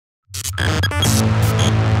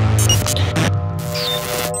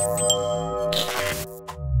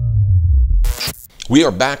We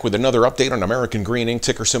are back with another update on American Green Inc.,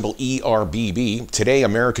 ticker symbol ERBB. Today,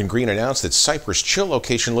 American Green announced that Cypress Chill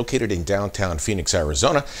location located in downtown Phoenix,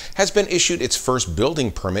 Arizona, has been issued its first building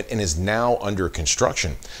permit and is now under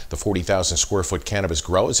construction. The 40,000 square foot cannabis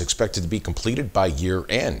grow is expected to be completed by year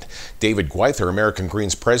end. David Gweither, American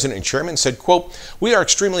Green's president and chairman, said, quote, "We are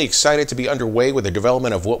extremely excited to be underway with the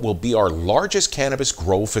development of what will be our largest cannabis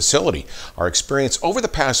grow facility. Our experience over the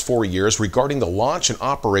past 4 years regarding the launch and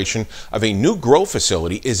operation of a new grow facility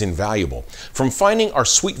is invaluable. From finding our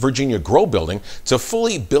Sweet Virginia grow building to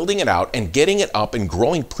fully building it out and getting it up and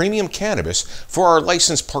growing premium cannabis for our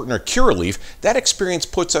licensed partner Curaleaf, that experience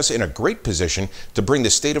puts us in a great position to bring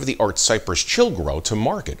the state-of-the-art Cypress Chill grow to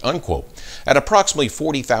market," unquote. At approximately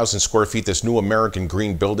 40,000 square feet, this new American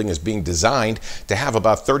Green building is being designed to have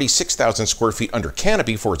about 36,000 square feet under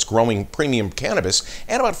canopy for its growing premium cannabis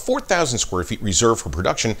and about 4,000 square feet reserved for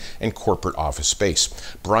production and corporate office space.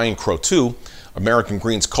 Brian Croteau, American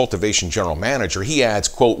Green's cultivation general manager, he adds,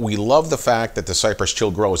 quote, "We love the fact that the Cypress Chill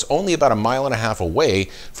grow is only about 1.5 miles away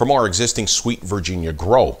from our existing Sweet Virginia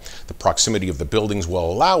grow. The proximity of the buildings will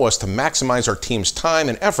allow us to maximize our team's time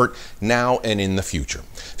and effort now and in the future."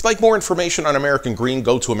 If you'd like more information on American Green,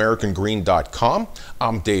 go to americangreen.com.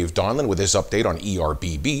 I'm Dave Donlin with this update on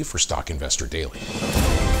ERBB for Stock Investor Daily.